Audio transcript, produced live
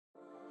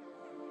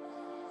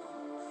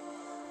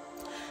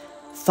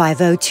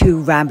502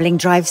 Rambling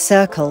Drive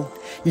Circle,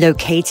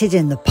 located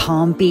in the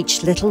Palm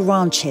Beach Little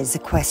Ranches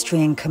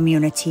equestrian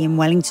community in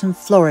Wellington,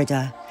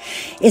 Florida,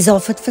 is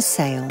offered for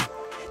sale.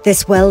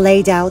 This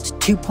well-laid-out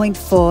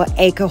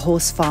 2.4-acre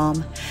horse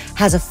farm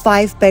has a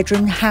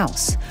 5-bedroom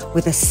house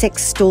with a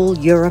 6-stall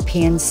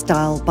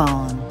European-style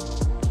barn.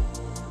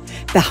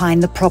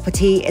 Behind the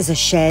property is a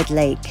shared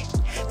lake.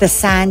 The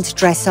sand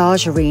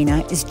dressage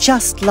arena is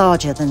just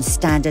larger than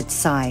standard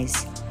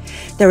size.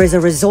 There is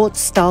a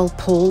resort-style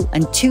pool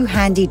and 2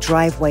 handy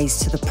driveways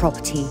to the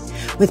property,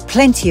 with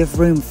plenty of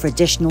room for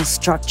additional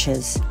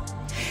structures.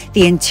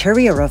 The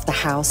interior of the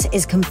house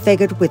is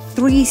configured with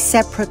 3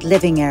 separate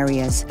living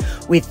areas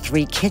with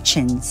 3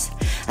 kitchens,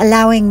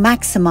 allowing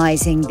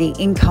maximizing the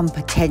income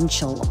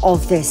potential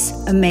of this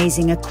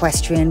amazing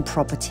equestrian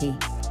property.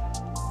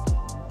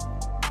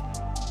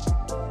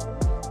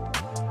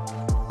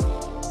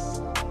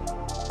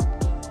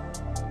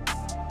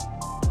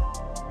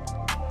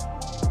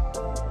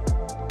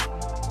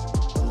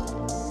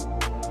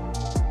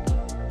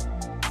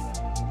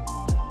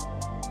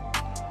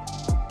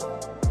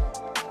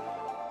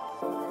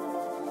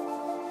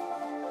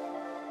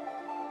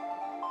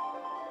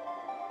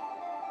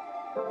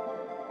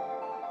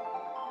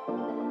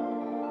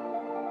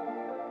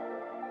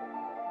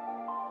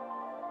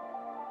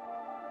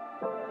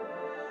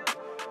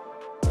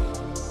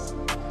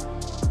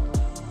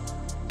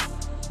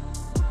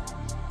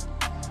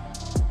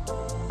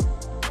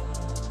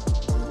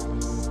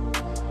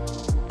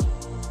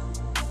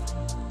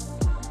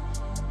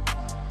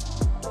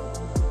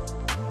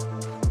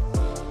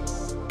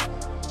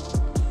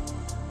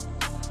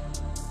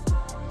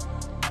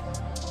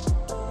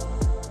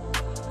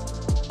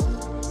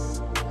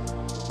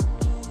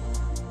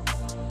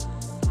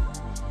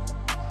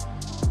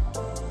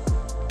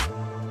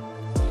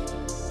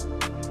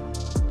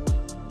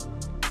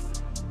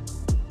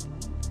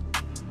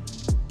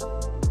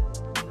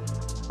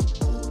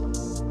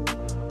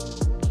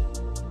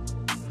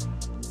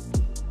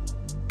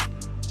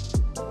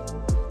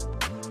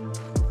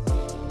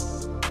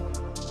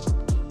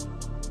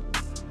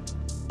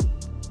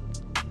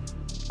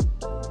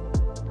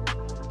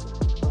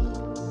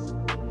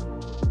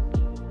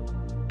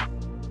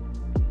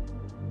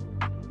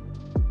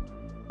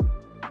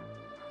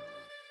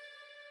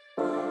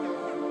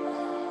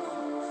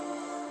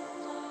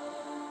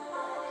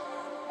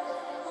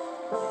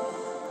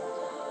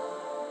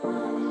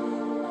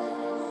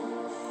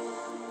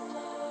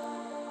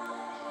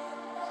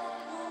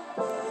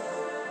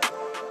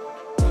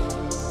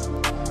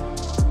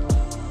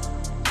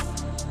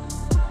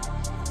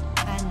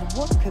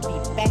 What could be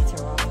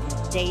better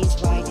after a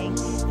day's riding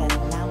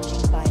than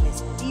lounging by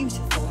this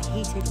beautiful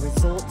heated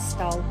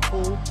resort-style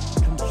pool,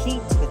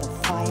 complete with a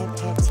fire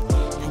pit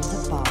and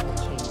a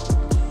barbecue.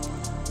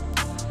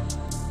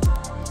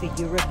 The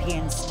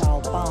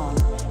European-style barn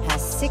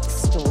has 6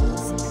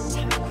 stalls, a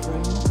tack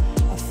room,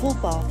 a full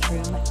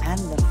bathroom and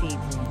the feed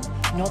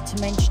room, not to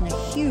mention a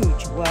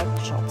huge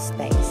workshop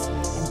space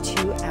and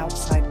 2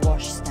 outside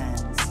wash stands.